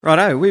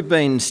Righto, we've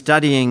been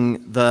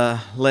studying the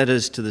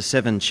letters to the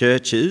seven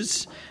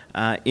churches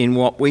in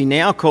what we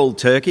now call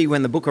Turkey.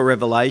 When the book of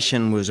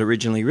Revelation was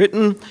originally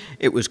written,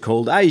 it was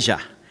called Asia.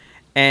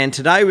 And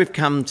today we've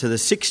come to the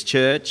sixth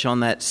church on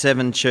that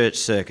seven church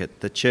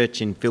circuit, the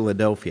church in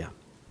Philadelphia.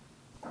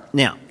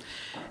 Now,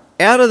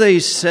 out of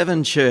these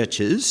seven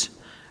churches,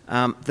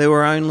 there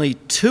were only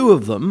two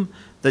of them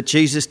that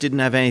Jesus didn't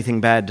have anything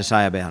bad to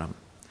say about them.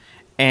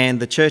 And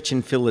the church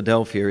in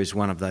Philadelphia is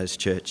one of those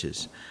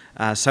churches.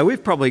 So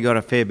we've probably got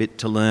a fair bit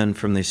to learn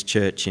from this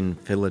church in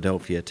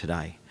Philadelphia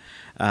today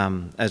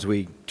as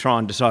we try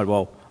and decide,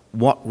 well,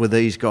 what were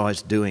these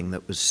guys doing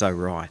that was so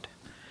right?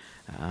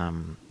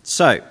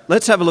 So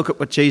let's have a look at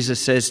what Jesus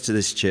says to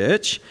this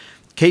church,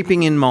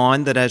 keeping in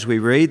mind that as we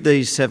read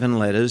these seven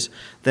letters,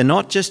 they're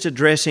not just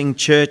addressing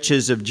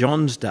churches of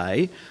John's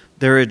day,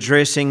 they're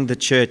addressing the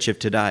church of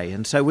today.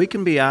 And so we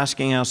can be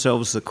asking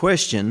ourselves the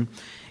question,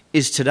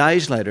 is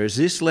today's letter, is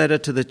this letter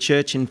to the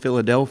church in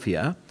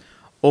Philadelphia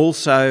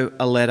also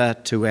a letter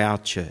to our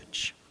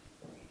church?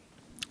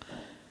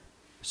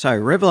 So,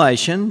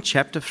 Revelation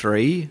chapter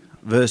 3,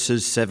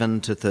 verses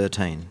 7 to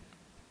 13.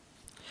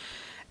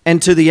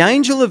 And to the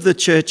angel of the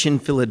church in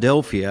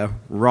Philadelphia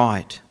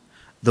write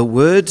the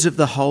words of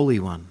the Holy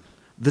One,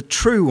 the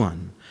true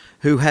one,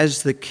 who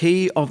has the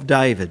key of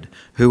David,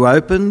 who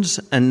opens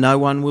and no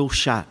one will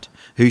shut,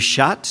 who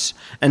shuts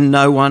and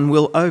no one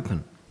will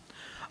open.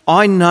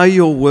 I know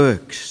your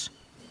works.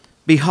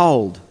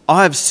 Behold,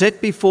 I have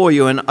set before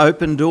you an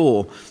open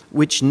door,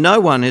 which no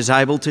one is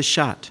able to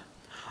shut.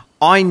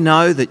 I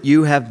know that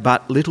you have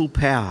but little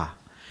power,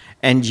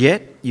 and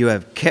yet you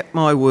have kept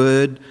my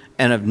word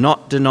and have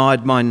not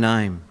denied my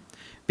name.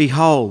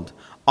 Behold,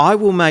 I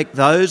will make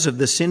those of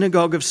the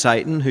synagogue of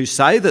Satan who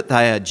say that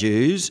they are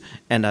Jews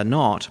and are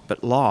not,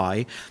 but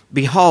lie.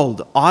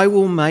 Behold, I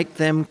will make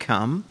them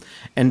come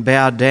and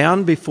bow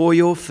down before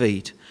your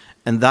feet,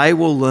 and they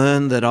will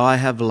learn that I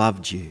have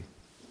loved you.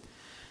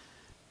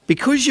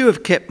 Because you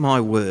have kept my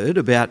word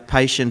about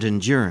patient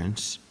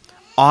endurance,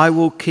 I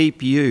will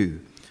keep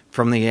you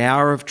from the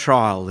hour of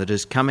trial that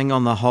is coming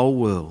on the whole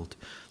world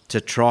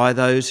to try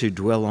those who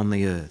dwell on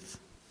the earth.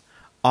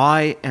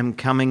 I am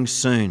coming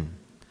soon.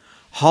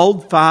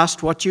 Hold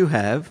fast what you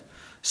have,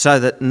 so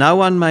that no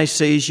one may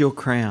seize your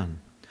crown.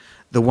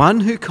 The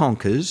one who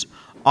conquers,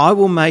 I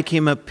will make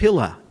him a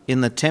pillar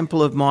in the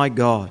temple of my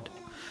God.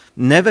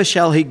 Never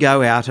shall he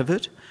go out of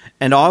it,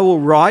 and I will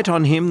write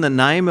on him the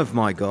name of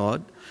my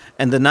God,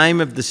 and the name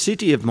of the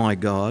city of my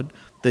God,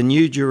 the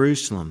New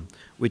Jerusalem,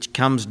 which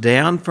comes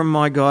down from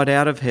my God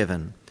out of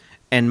heaven,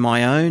 and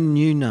my own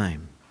new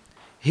name.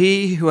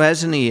 He who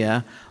has an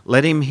ear,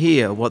 let him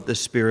hear what the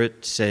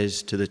Spirit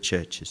says to the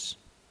churches.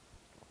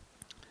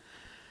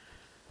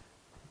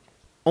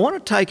 I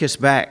want to take us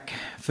back,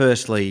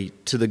 firstly,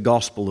 to the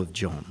Gospel of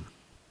John.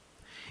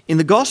 In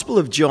the Gospel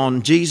of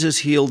John, Jesus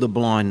healed a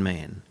blind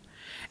man.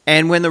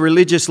 And when the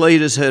religious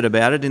leaders heard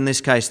about it, in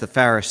this case the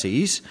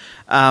Pharisees,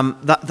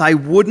 they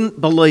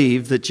wouldn't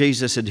believe that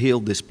Jesus had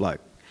healed this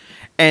bloke.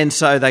 And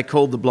so they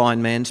called the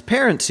blind man's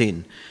parents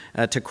in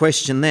to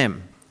question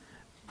them.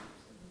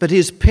 But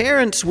his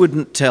parents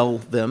wouldn't tell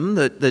them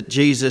that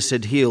Jesus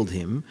had healed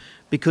him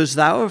because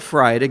they were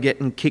afraid of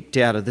getting kicked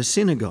out of the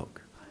synagogue.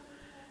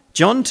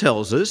 John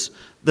tells us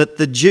that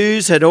the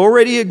Jews had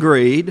already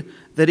agreed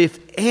that if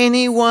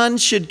anyone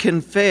should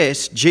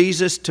confess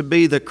Jesus to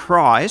be the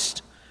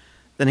Christ,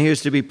 then he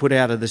was to be put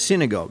out of the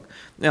synagogue.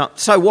 Now,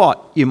 so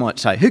what, you might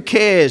say? Who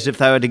cares if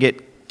they were to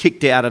get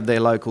kicked out of their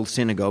local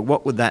synagogue?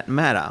 What would that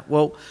matter?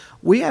 Well,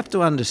 we have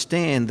to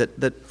understand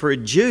that for a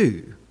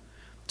Jew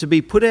to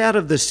be put out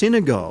of the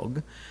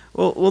synagogue,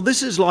 well,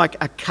 this is like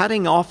a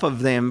cutting off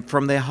of them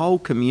from their whole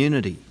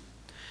community.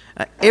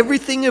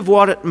 Everything of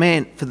what it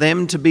meant for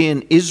them to be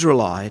an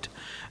Israelite,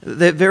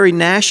 their very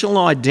national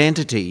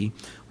identity,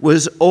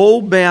 was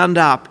all bound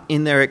up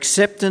in their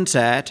acceptance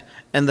at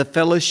and the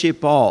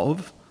fellowship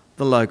of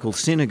the local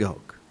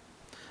synagogue.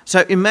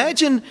 So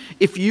imagine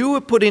if you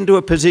were put into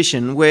a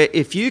position where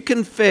if you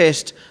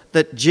confessed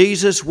that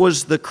Jesus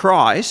was the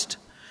Christ,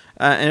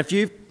 and if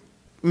you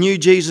knew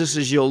Jesus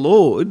as your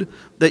Lord,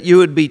 that you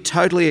would be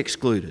totally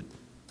excluded.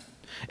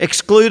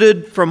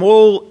 Excluded from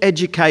all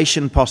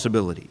education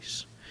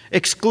possibilities.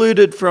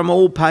 Excluded from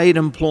all paid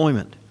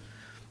employment.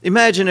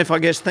 Imagine if,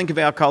 think of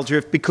our culture,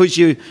 if because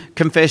you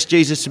confessed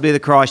Jesus to be the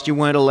Christ, you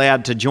weren't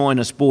allowed to join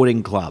a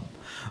sporting club,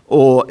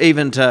 or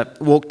even to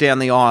walk down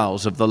the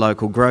aisles of the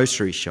local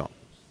grocery shop.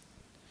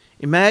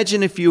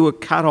 Imagine if you were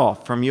cut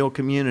off from your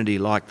community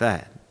like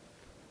that.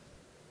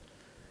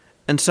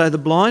 And so the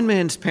blind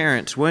man's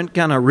parents weren't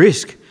going to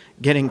risk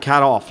getting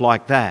cut off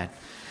like that,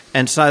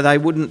 and so they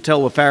wouldn't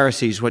tell the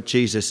Pharisees what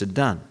Jesus had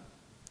done.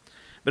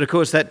 But of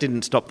course that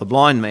didn't stop the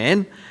blind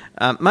man.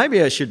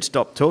 Maybe I should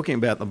stop talking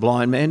about the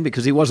blind man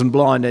because he wasn't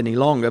blind any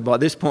longer. By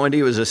this point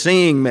he was a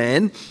seeing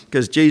man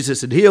because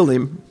Jesus had healed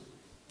him.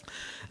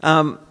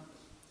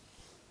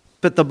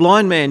 But the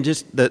blind man,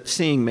 just the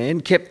seeing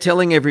man, kept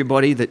telling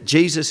everybody that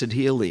Jesus had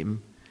healed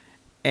him,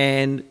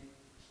 and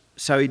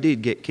so he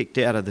did get kicked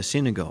out of the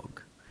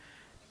synagogue.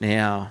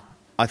 Now,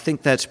 I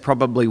think that's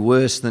probably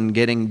worse than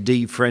getting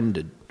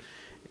defriended.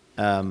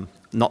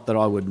 Not that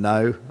I would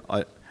know.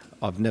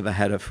 I've never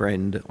had a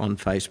friend on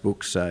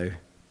Facebook, so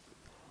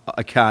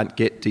I can't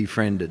get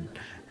defriended.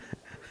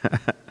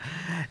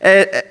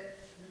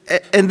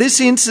 And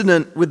this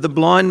incident with the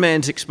blind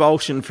man's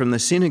expulsion from the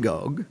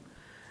synagogue,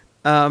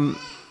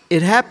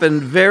 it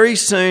happened very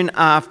soon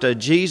after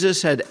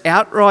Jesus had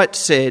outright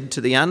said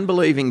to the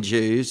unbelieving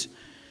Jews,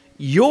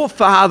 "Your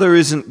father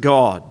isn't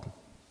God.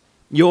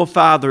 Your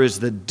father is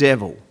the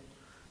devil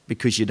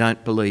because you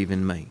don't believe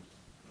in me."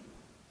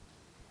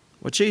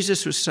 What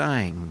Jesus was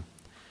saying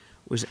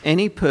was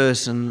any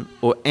person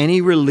or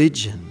any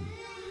religion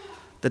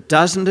that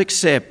doesn't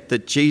accept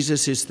that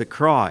Jesus is the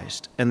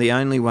Christ and the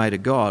only way to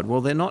God, well,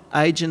 they're not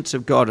agents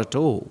of God at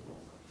all.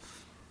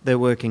 They're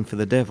working for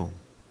the devil.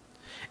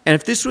 And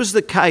if this was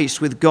the case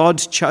with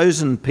God's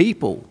chosen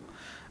people,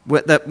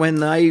 that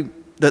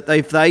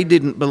if they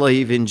didn't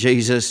believe in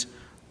Jesus,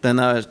 then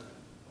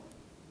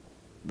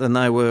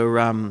they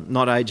were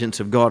not agents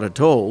of God at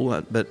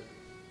all, but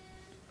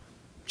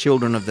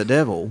children of the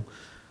devil,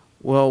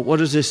 well, what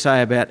does this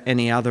say about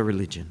any other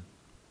religion?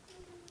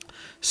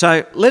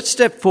 So let's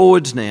step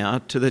forwards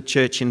now to the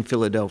church in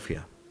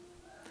Philadelphia.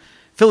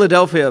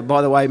 Philadelphia,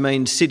 by the way,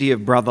 means city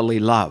of brotherly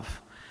love.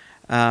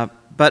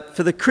 But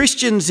for the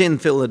Christians in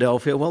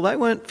Philadelphia, well, they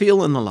weren't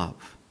feeling the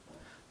love.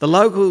 The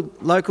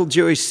local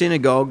Jewish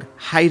synagogue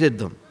hated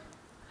them.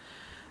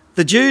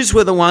 The Jews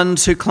were the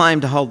ones who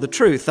claimed to hold the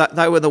truth.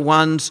 They were the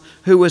ones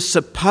who were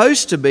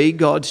supposed to be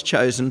God's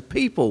chosen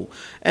people.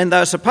 And they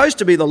were supposed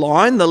to be the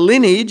line, the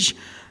lineage,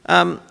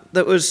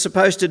 that was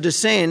supposed to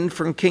descend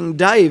from King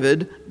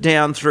David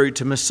down through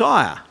to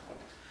Messiah.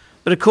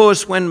 But of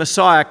course, when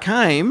Messiah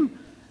came,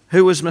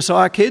 who was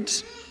Messiah,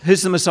 kids?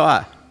 Who's the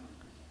Messiah?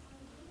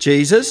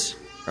 Jesus,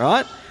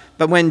 right?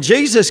 But when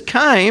Jesus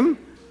came,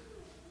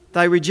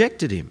 they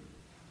rejected him.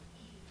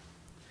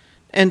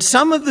 And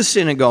some of the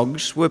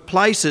synagogues were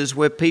places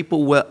where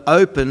people were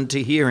open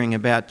to hearing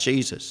about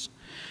Jesus.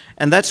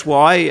 And that's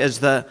why, as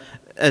the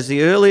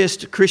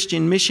earliest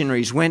Christian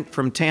missionaries went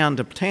from town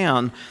to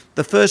town,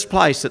 the first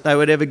place that they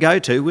would ever go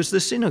to was the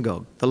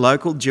synagogue, the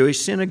local Jewish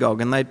synagogue,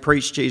 and they'd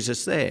preach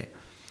Jesus there.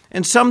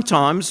 And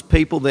sometimes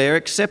people there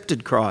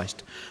accepted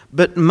Christ.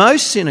 But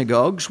most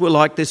synagogues were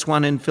like this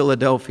one in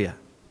Philadelphia,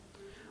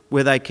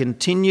 where they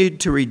continued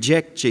to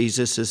reject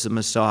Jesus as the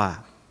Messiah.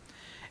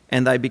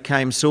 And they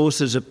became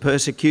sources of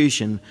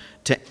persecution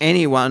to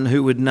anyone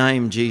who would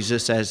name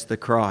Jesus as the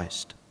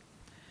Christ.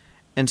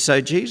 And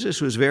so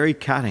Jesus was very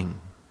cutting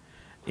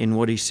in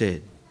what he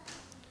said.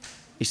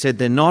 He said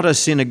they're not a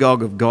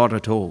synagogue of God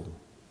at all.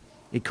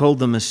 He called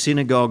them a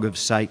synagogue of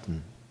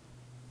Satan.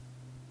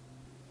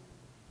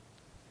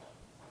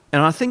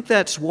 And I think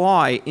that's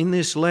why in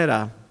this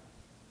letter,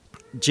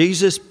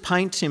 Jesus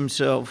paints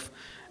himself,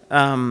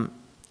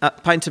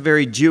 paints a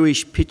very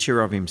Jewish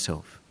picture of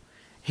himself.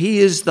 He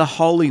is the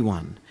Holy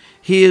One.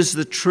 He is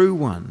the true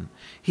one.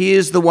 He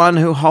is the one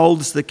who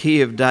holds the key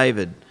of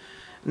David.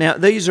 Now,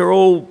 these are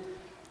all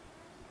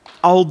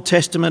Old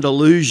Testament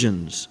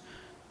allusions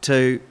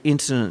to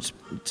incidents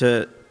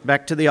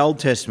back to the Old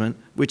Testament,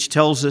 which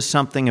tells us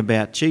something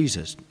about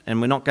Jesus.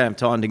 And we're not going to have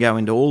time to go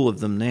into all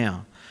of them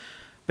now.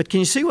 But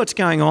can you see what's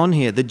going on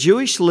here? The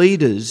Jewish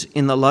leaders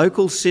in the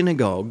local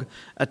synagogue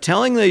are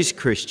telling these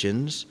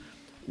Christians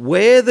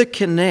where the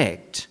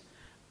connect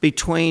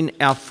between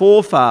our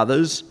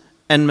forefathers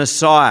and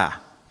Messiah.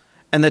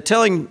 And they're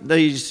telling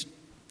these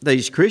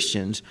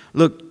Christians,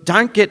 look,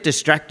 don't get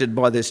distracted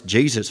by this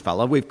Jesus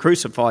fella. We've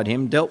crucified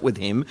him, dealt with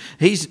him.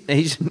 He's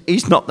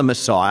not the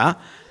Messiah.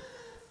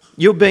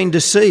 You're being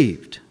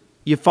deceived.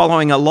 You're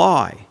following a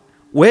lie.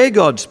 We're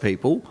God's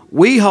people.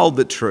 We hold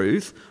the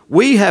truth.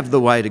 We have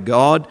the way to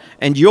God,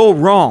 and you're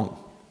wrong.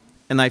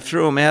 And they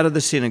threw him out of the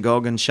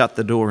synagogue and shut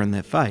the door in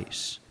their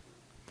face.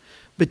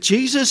 But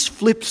Jesus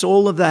flips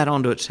all of that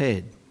onto its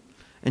head.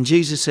 And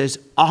Jesus says,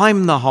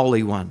 I'm the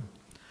Holy One.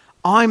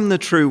 I'm the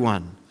true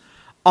one.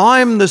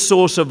 I'm the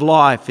source of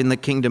life in the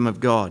kingdom of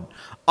God.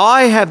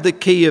 I have the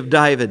key of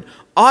David.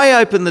 I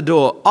open the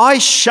door. I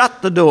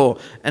shut the door.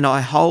 And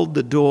I hold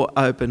the door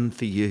open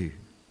for you.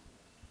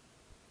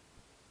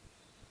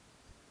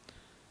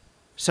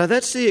 So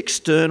that's the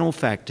external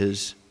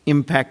factors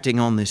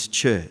impacting on this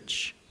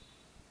church.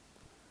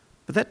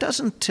 But that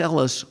doesn't tell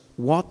us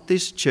what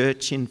this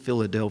church in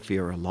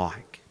Philadelphia are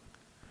like.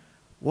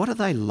 What are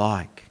they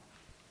like?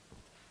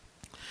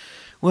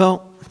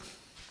 Well,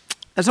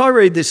 as I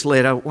read this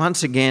letter,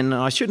 once again,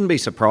 I shouldn't be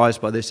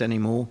surprised by this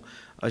anymore.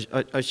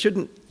 I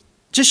shouldn't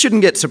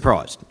get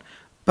surprised,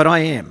 but I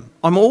am.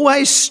 I'm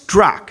always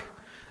struck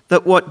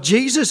that what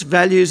Jesus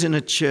values in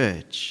a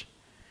church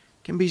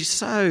can be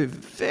so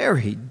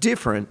very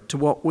different to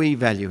what we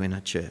value in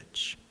a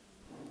church.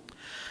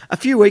 A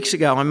few weeks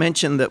ago, I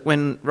mentioned that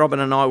when Robin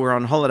and I were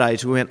on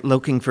holidays, we went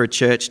looking for a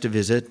church to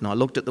visit, and I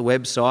looked at the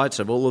websites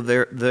of all of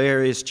their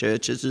various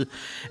churches,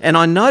 and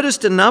I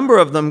noticed a number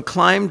of them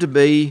claimed to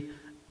be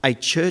a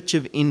church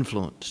of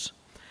influence.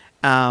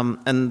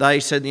 And they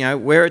said,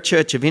 we're a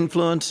church of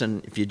influence,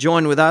 and if you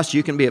join with us,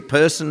 you can be a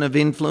person of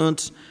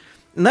influence.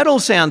 And that all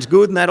sounds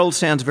good and that all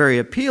sounds very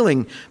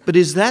appealing, but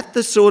is that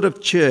the sort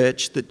of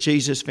church that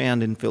Jesus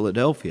found in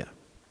Philadelphia?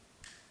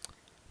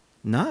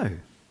 No.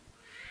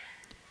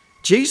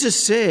 Jesus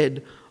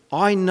said,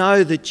 I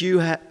know that you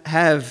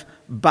have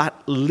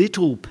but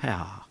little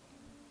power.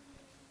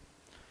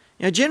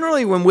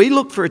 Generally when we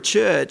look for a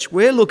church,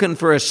 we're looking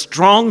for a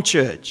strong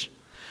church.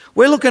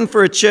 We're looking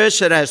for a church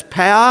that has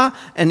power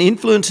and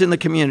influence in the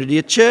community,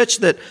 a church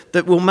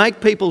that will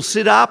make people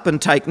sit up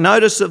and take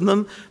notice of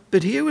them.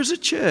 But here was a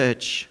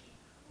church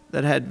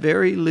that had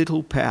very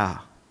little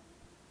power.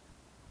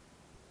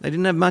 They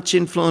didn't have much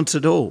influence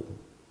at all.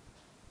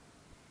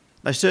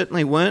 They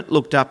certainly weren't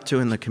looked up to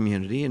in the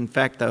community. In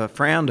fact, they were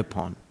frowned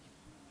upon.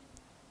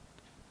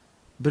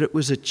 But it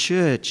was a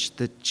church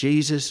that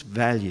Jesus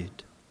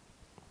valued.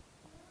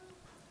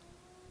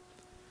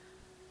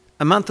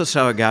 A month or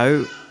so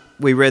ago,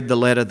 we read the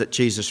letter that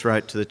Jesus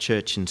wrote to the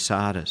church in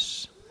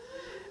Sardis.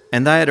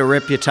 And they had a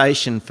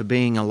reputation for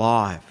being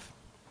alive.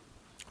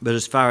 But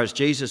as far as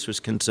Jesus was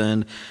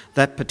concerned,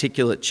 that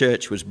particular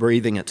church was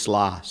breathing its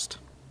last.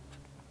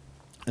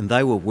 And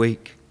they were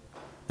weak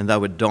and they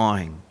were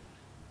dying.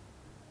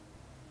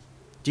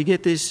 Do you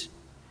get this?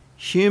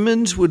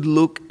 Humans would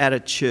look at a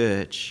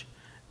church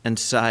and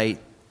say,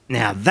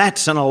 now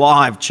that's an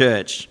alive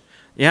church.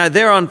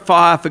 They're on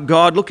fire for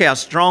God. Look how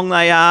strong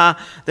they are.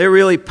 They're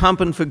really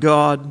pumping for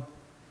God.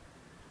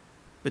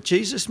 But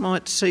Jesus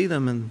might see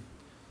them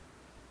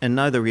and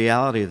know the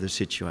reality of the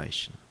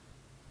situation.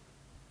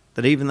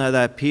 That even though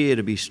they appear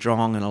to be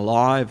strong and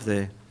alive,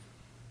 they're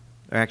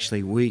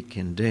actually weak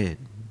and dead.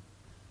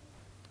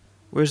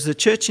 Whereas the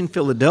church in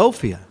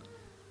Philadelphia,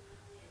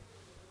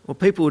 well,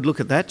 people would look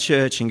at that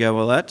church and go,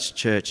 well, that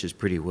church is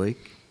pretty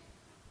weak.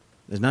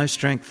 There's no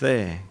strength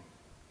there.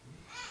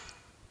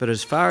 But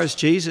as far as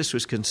Jesus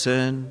was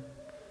concerned,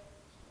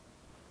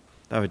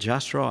 they were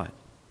just right.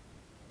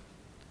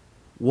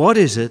 What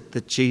is it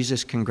that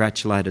Jesus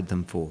congratulated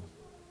them for?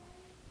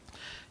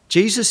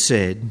 Jesus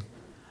said,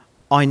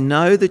 I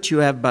know that you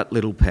have but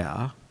little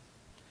power,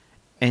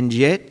 and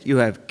yet you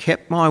have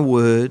kept my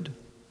word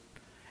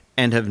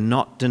and have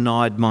not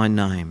denied my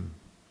name.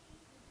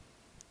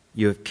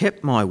 You have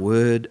kept my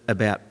word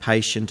about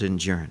patient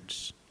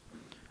endurance.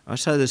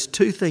 So there's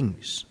two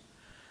things.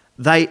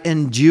 They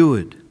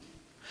endured.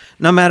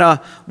 No matter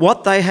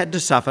what they had to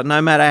suffer,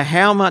 no matter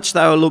how much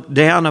they were looked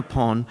down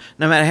upon,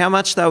 no matter how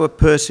much they were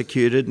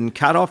persecuted and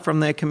cut off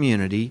from their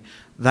community,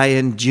 they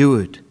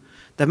endured.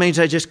 That means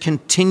they just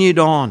continued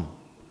on,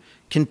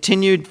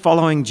 continued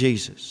following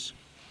Jesus.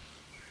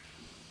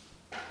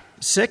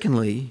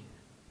 Secondly,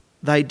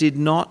 they did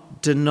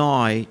not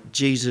deny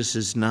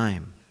Jesus'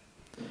 name.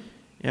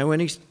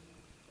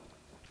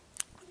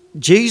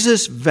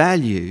 Jesus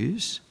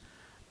values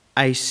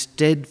a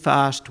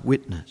steadfast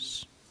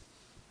witness.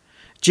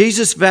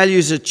 Jesus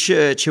values a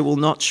church who will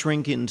not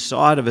shrink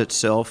inside of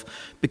itself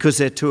because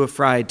they're too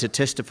afraid to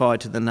testify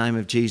to the name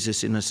of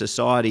Jesus in a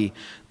society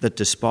that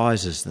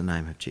despises the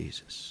name of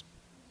Jesus.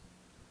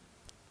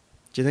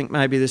 Do you think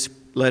maybe this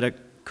letter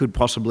could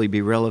possibly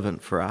be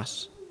relevant for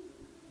us?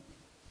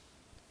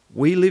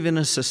 We live in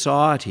a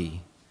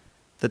society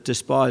that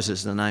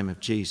despises the name of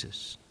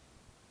Jesus.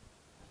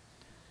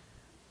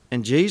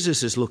 And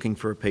Jesus is looking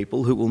for a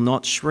people who will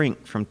not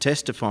shrink from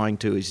testifying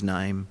to his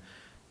name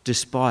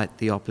despite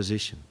the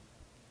opposition.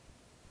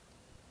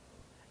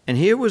 And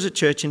here was a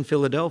church in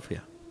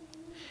Philadelphia,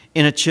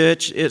 in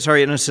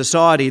a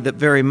society that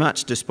very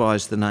much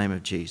despised the name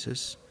of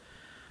Jesus,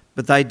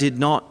 but they did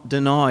not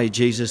deny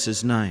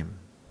Jesus' name.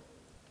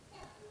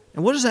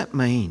 And what does that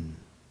mean?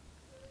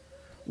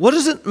 What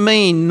does it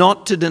mean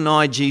not to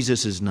deny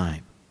Jesus'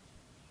 name?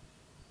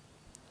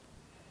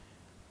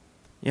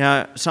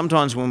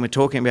 Sometimes when we're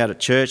talking about a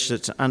church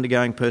that's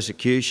undergoing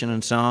persecution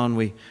and so on,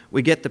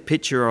 we get the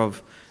picture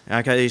of,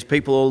 these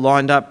people all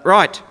lined up,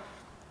 right,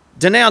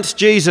 denounce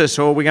Jesus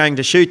or we're going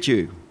to shoot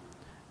you.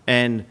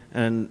 And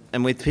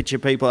we picture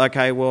people,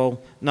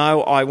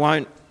 no, I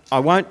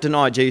won't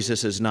deny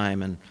Jesus'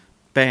 name, and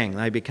bang,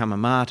 they become a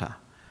martyr.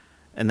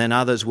 And then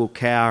others will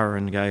cower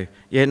and go,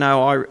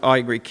 I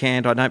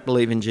recant, I don't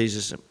believe in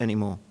Jesus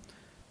anymore.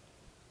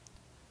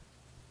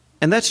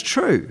 And that's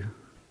true.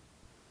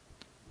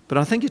 But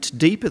I think it's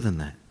deeper than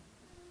that.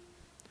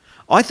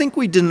 I think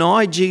we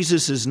deny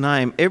Jesus'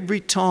 name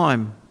every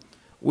time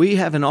we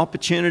have an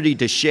opportunity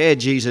to share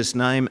Jesus'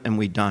 name and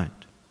we don't.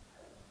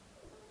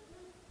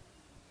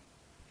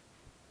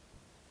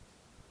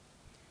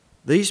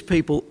 These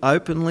people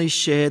openly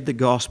shared the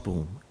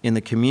gospel in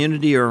the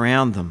community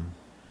around them,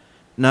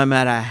 no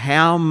matter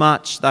how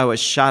much they were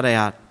shut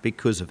out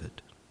because of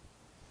it.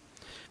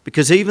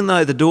 Because even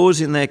though the doors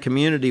in their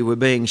community were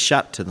being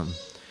shut to them,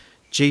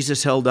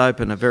 Jesus held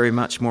open a very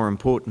much more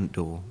important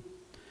door,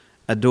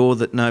 a door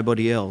that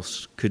nobody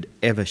else could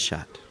ever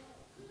shut.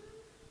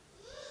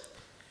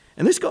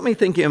 And this got me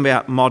thinking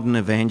about modern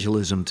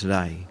evangelism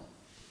today.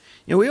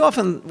 We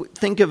often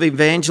think of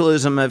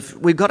evangelism of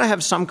we've got to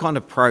have some kind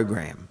of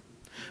program.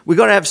 We've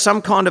got to have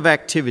some kind of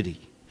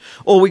activity.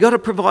 Or we've got to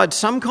provide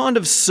some kind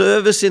of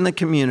service in the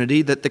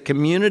community that the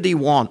community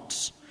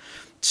wants.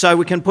 So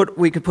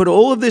we could put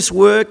all of this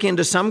work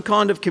into some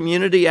kind of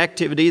community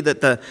activity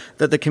that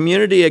the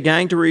community are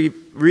going to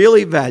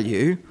really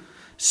value,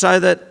 so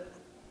that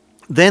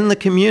then the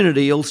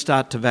community will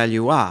start to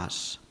value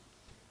us.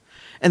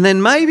 And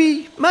then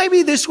maybe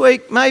this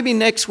week, maybe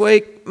next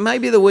week,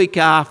 maybe the week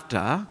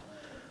after,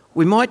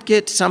 we might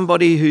get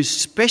somebody who's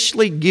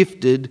specially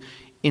gifted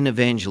in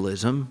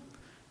evangelism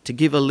to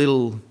give a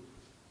little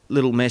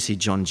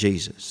message on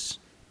Jesus.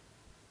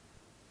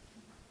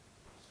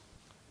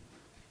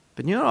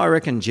 But you know what I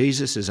reckon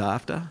Jesus is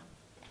after?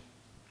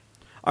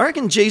 I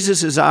reckon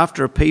Jesus is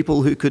after a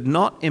people who could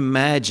not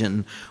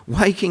imagine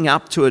waking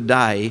up to a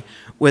day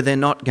where they're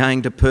not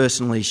going to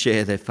personally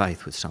share their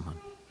faith with someone.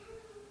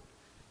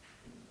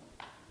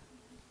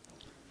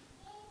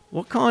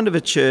 What kind of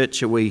a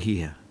church are we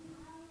here?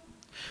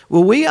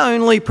 Will we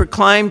only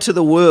proclaim to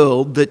the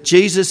world that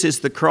Jesus is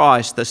the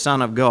Christ, the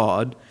Son of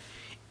God,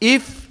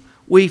 if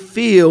we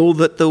feel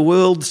that the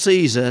world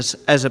sees us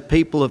as a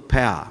people of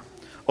power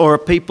or a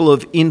people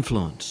of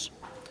influence?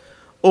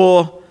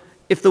 Or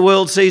if the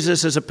world sees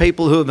us as a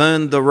people who have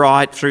earned the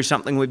right through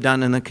something we've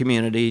done in the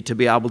community to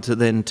be able to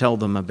then tell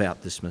them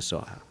about this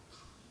Messiah?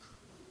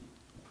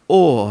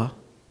 Or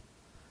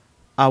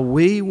are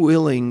we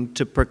willing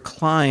to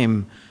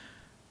proclaim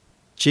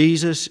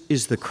Jesus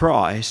is the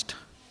Christ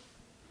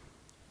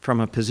from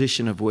a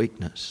position of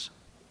weakness?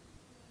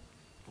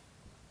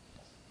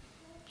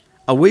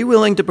 Are we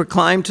willing to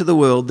proclaim to the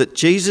world that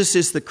Jesus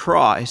is the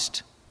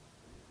Christ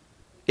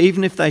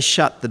even if they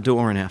shut the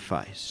door in our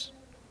face?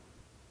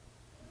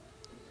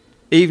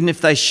 Even if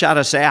they shut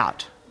us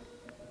out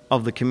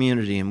of the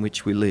community in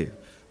which we live?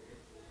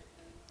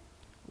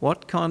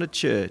 What kind of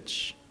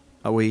church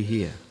are we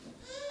here?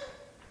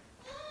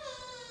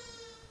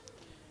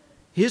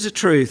 Here's a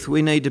truth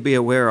we need to be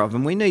aware of,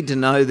 and we need to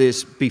know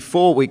this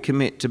before we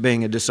commit to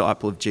being a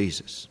disciple of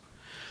Jesus.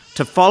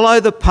 To follow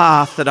the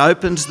path that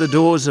opens the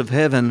doors of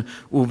heaven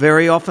will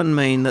very often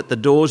mean that the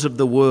doors of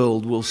the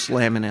world will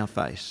slam in our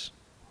face.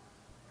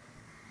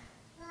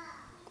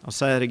 I'll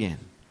say it again.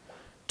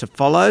 To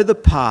follow the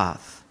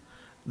path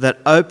that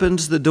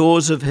opens the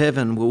doors of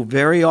heaven will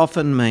very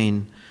often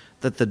mean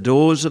that the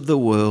doors of the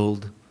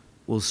world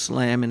will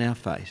slam in our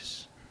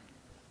face.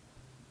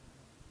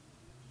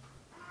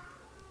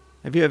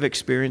 Have you ever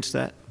experienced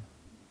that?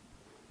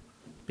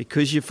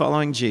 Because you're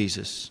following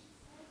Jesus,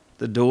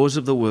 the doors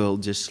of the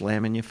world just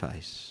slam in your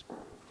face.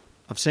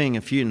 I've seen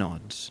a few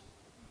nods.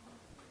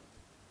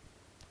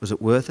 Was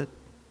it worth it?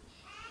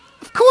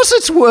 Of course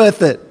it's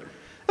worth it.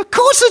 Of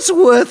course it's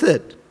worth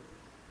it.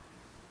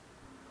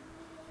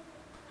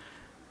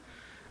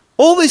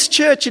 All this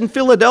church in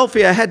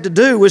Philadelphia had to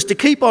do was to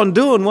keep on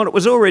doing what it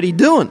was already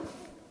doing.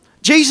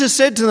 Jesus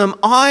said to them,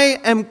 I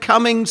am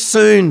coming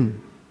soon.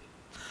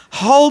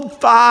 Hold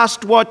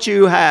fast what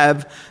you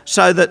have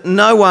so that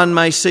no one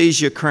may seize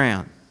your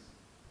crown.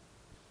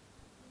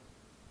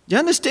 Do you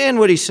understand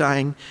what he's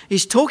saying?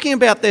 He's talking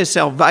about their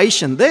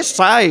salvation. They're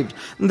saved.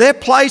 Their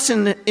place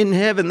in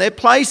heaven, their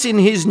place in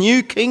his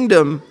new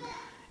kingdom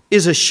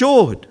is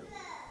assured.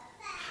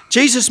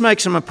 Jesus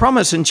makes them a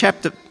promise in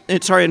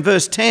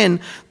verse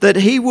 10 that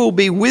he will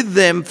be with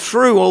them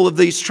through all of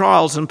these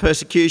trials and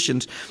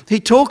persecutions.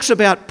 He talks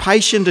about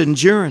patient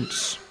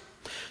endurance.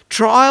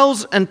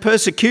 Trials and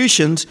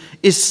persecutions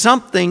is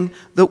something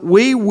that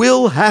we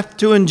will have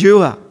to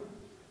endure.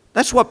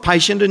 That's what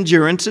patient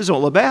endurance is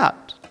all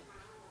about.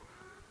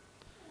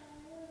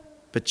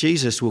 But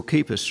Jesus will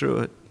keep us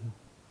through it.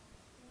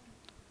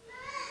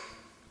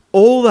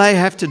 All they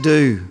have to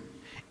do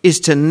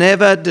is to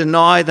never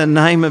deny the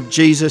name of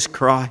Jesus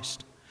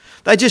Christ.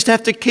 They just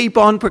have to keep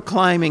on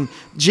proclaiming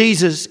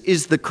Jesus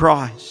is the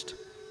Christ.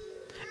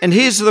 And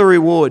here's the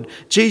reward.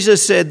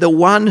 Jesus said, the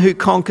one who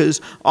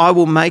conquers, I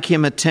will make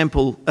him a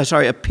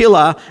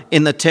pillar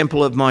in the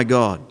temple of my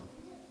God.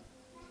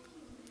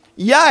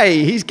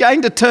 Yay, he's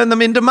going to turn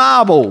them into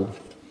marble.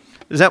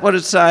 Is that what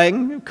it's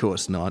saying? Of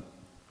course not.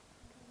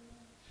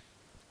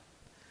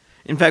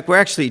 In fact, we're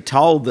actually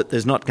told that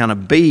there's not going to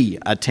be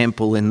a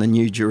temple in the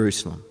New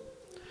Jerusalem.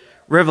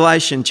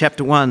 Revelation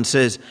chapter 21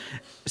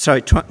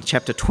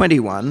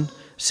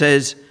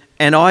 says,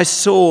 and I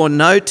saw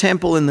no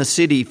temple in the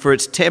city, for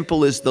its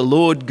temple is the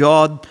Lord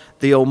God,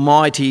 the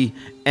Almighty,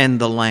 and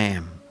the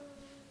Lamb.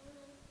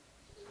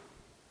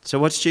 So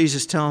what's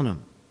Jesus telling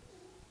them?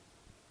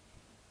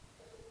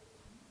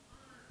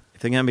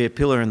 If they're going to be a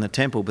pillar in the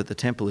temple, but the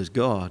temple is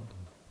God,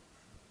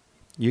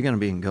 you're going to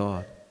be in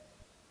God.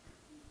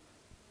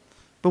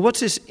 But what's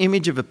this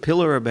image of a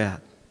pillar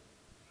about?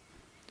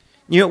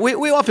 You know,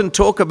 we often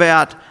talk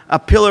about a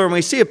pillar and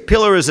we see a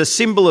pillar as a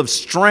symbol of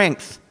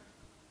strength.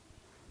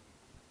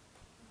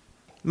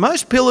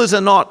 Most pillars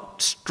are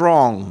not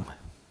strong.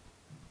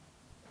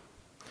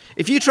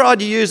 If you tried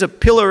to use a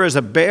pillar as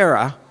a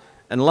bearer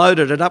and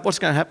loaded it up, what's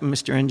going to happen,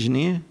 Mr.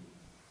 Engineer?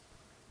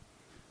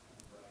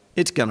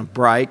 It's going to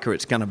break or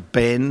it's going to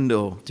bend,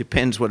 or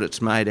depends what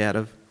it's made out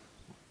of.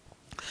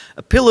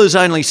 A pillar's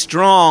only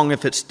strong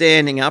if it's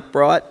standing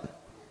upright.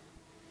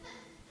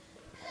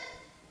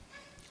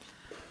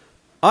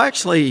 I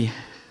actually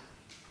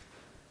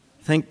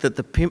think that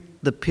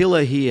the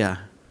pillar here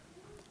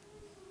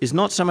is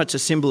not so much a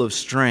symbol of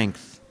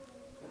strength,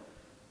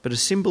 but a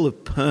symbol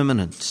of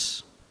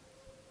permanence.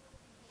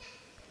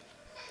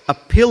 A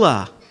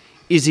pillar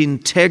is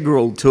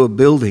integral to a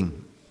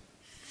building,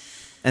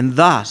 and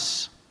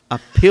thus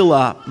a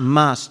pillar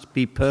must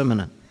be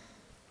permanent.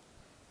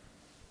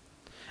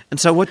 And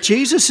so what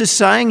Jesus is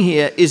saying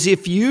here is,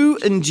 if you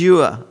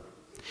endure,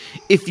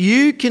 if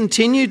you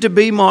continue to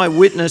be my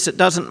witness, it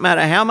doesn't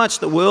matter how much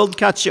the world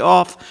cuts you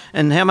off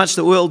and how much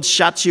the world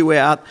shuts you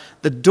out,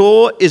 the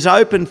door is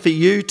open for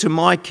you to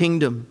my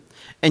kingdom,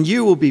 and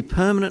you will be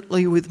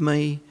permanently with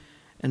me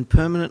and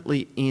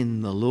permanently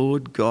in the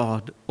Lord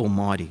God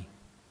Almighty.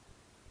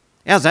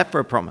 How's that for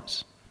a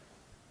promise?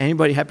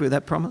 Anybody happy with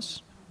that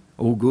promise?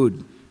 Oh,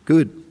 good,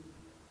 good.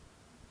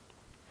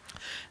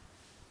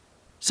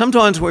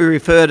 Sometimes we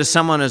refer to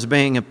someone as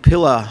being a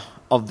pillar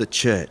of the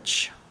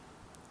church.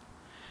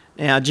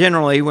 Now,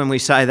 generally, when we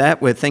say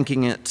that, we're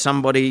thinking of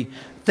somebody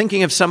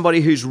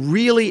who's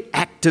really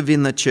active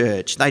in the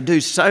church. They do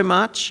so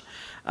much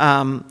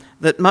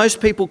that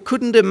most people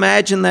couldn't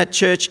imagine that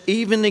church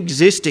even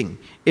existing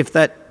if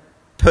that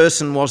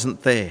person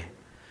wasn't there.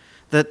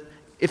 That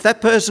if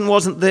that person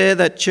wasn't there,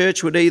 that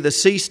church would either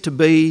cease to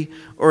be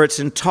or its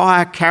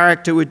entire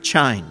character would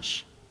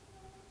change.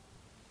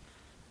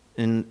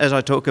 And as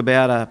I talk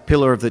about a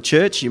pillar of the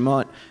church, you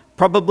might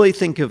probably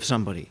think of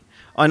somebody.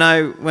 I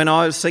know when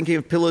I was thinking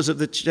of pillars of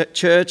the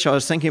church, I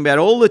was thinking about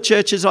all the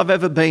churches I've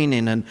ever been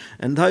in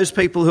and those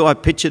people who I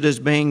pictured as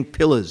being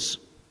pillars.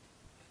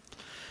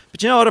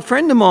 But you know what? A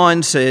friend of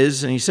mine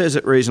says, and he says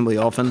it reasonably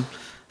often,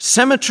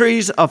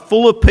 cemeteries are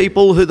full of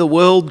people who the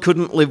world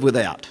couldn't live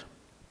without.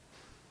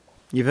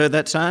 You've heard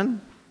that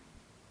saying?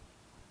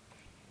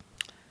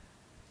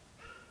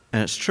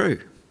 And it's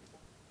true.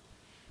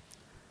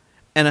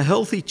 And a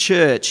healthy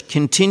church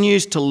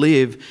continues to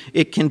live.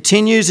 It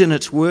continues in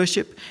its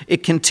worship.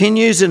 It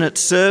continues in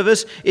its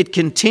service. It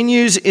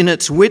continues in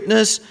its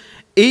witness,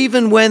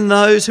 even when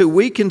those who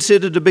we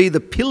consider to be the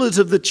pillars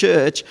of the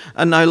church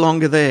are no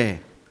longer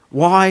there.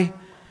 Why?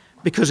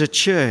 Because a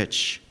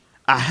church,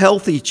 a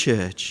healthy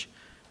church,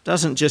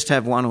 doesn't just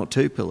have one or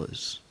two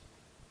pillars.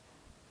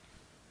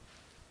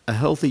 A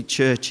healthy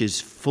church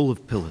is full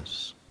of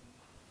pillars.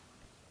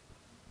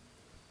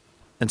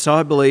 And so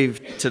I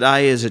believe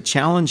today is a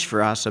challenge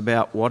for us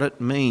about what it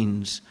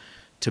means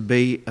to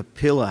be a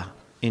pillar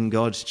in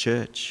God's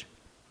church.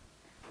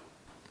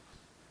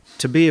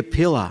 To be a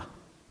pillar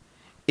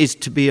is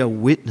to be a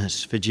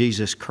witness for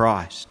Jesus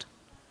Christ.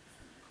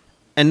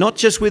 And not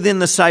just within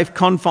the safe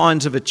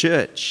confines of a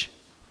church,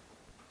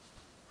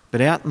 but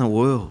out in the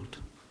world.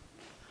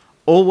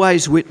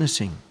 Always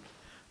witnessing,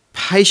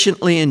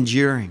 patiently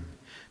enduring,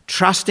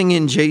 trusting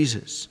in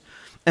Jesus,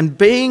 and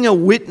being a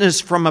witness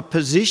from a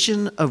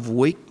position of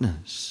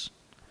weakness.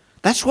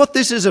 That's what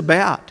this is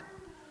about.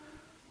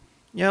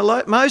 You know,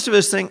 like most of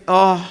us think,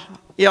 I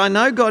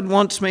know God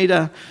wants me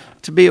to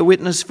be a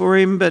witness for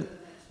him, but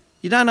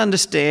you don't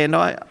understand.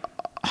 I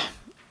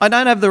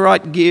don't have the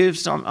right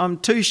gifts. I'm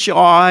too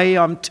shy.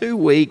 I'm too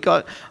weak.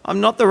 I'm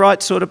not the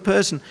right sort of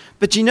person.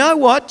 But you know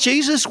what?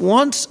 Jesus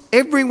wants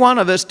every one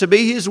of us to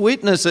be his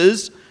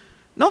witnesses,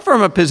 not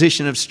from a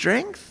position of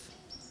strength,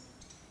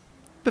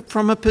 but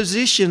from a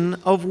position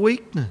of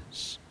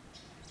weakness.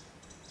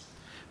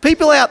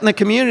 People out in the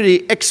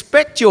community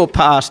expect your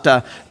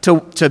pastor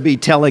to be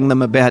telling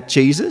them about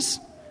Jesus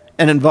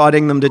and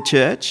inviting them to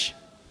church.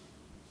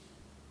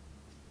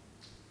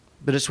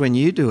 But it's when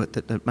you do it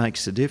that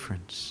makes the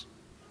difference.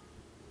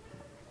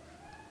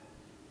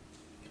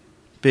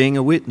 Being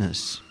a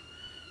witness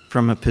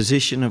from a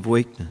position of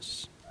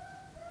weakness.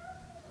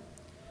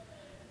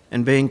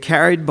 And being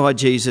carried by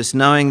Jesus,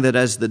 knowing that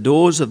as the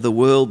doors of the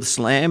world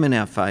slam in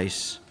our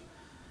face,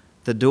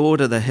 the door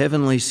to the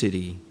heavenly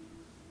city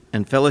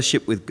and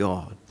fellowship with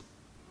God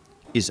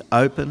is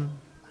open,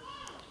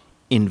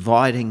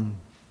 inviting,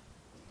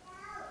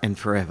 and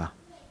forever.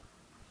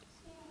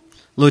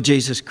 Lord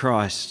Jesus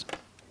Christ,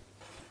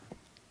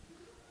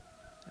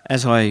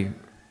 as I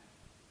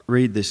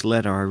read this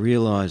letter, I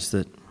realise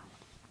that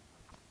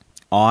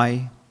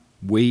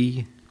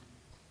we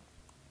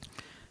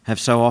have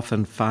so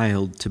often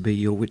failed to be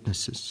your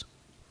witnesses.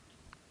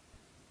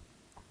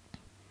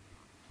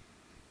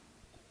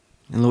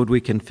 And Lord,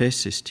 we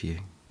confess this to you.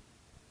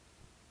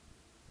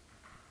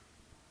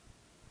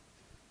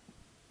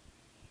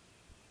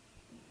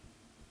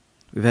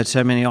 We've had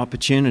so many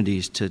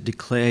opportunities to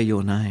declare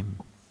your name,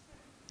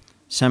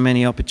 so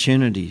many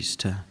opportunities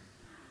to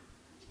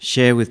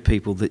share with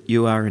people that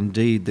you are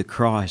indeed the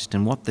Christ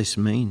and what this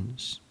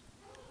means.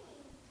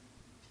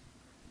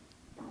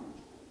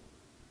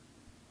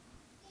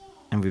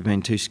 And we've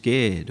been too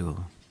scared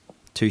or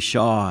too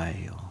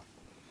shy or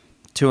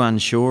too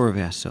unsure of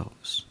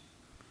ourselves.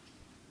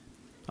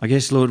 I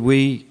guess, Lord,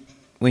 we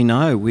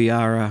know we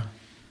are a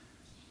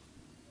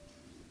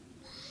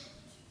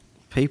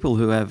people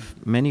who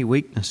have many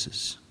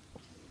weaknesses.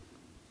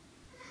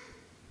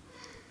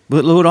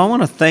 But Lord, I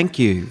want to thank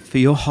you for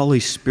your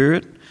Holy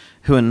Spirit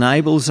who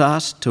enables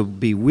us to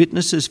be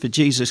witnesses for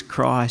Jesus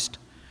Christ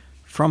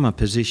from a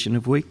position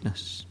of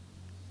weakness.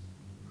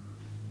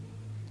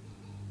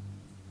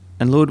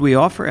 And Lord, we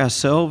offer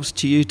ourselves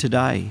to you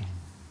today.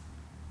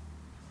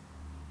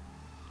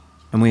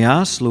 And we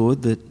ask,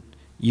 Lord, that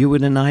you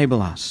would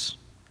enable us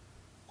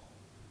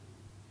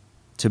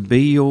to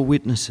be your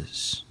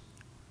witnesses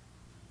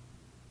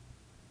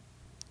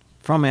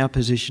from our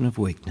position of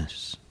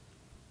weakness.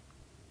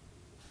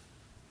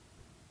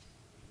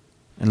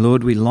 And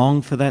Lord, we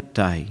long for that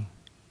day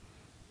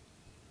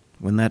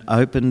when that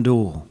open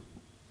door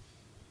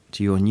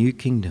to your new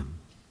kingdom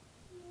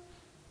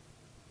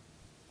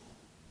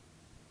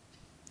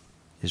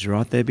is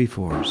right there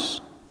before us.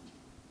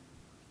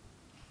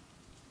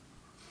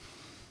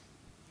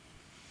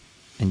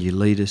 And you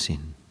lead us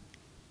in.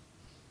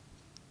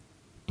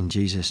 In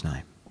Jesus'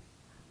 name.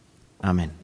 Amen.